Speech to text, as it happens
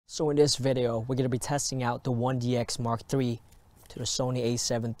So in this video, we're going to be testing out the 1DX Mark III to the Sony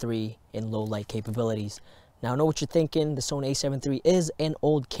A7 III in low light capabilities. Now I know what you're thinking, the Sony A7 III is an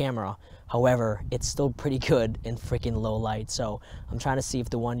old camera. However, it's still pretty good in freaking low light. So I'm trying to see if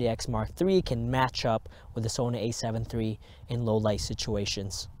the 1DX Mark III can match up with the Sony A7 III in low light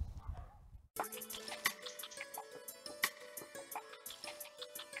situations.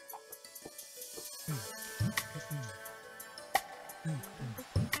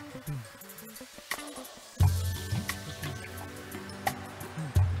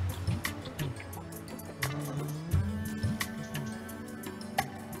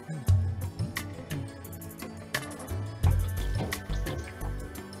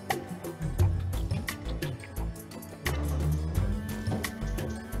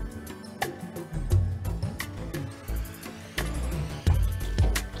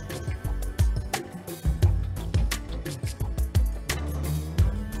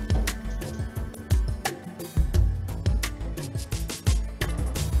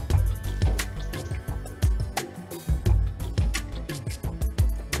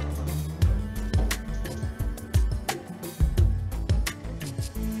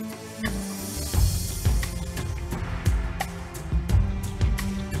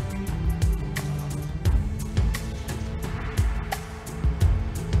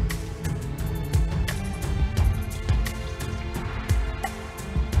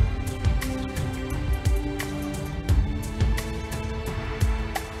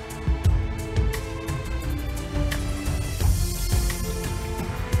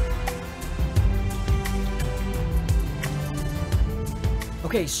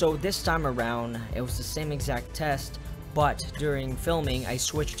 Okay, so this time around, it was the same exact test, but during filming, I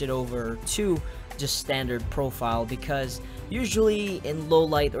switched it over to just standard profile because usually in low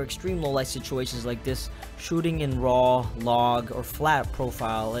light or extreme low light situations like this, shooting in raw, log, or flat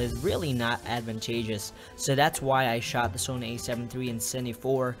profile is really not advantageous. So that's why I shot the Sony A7 III in Cine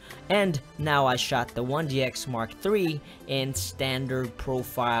 4, and now I shot the 1DX Mark III in standard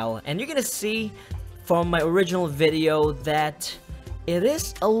profile. And you're gonna see from my original video that it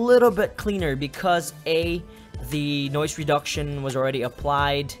is a little bit cleaner because the noise reduction was already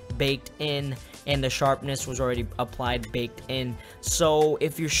applied, baked in, and the sharpness was already applied, baked in. So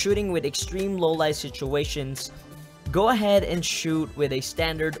if you're shooting with extreme low light situations, go ahead and shoot with a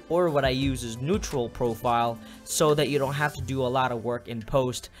standard, or what I use is neutral profile, so that you don't have to do a lot of work in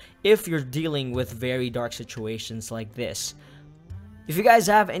post if you're dealing with very dark situations like this. If you guys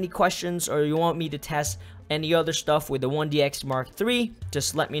have any questions or you want me to test any other stuff with the 1DX Mark III,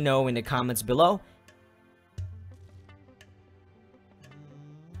 just let me know in the comments below.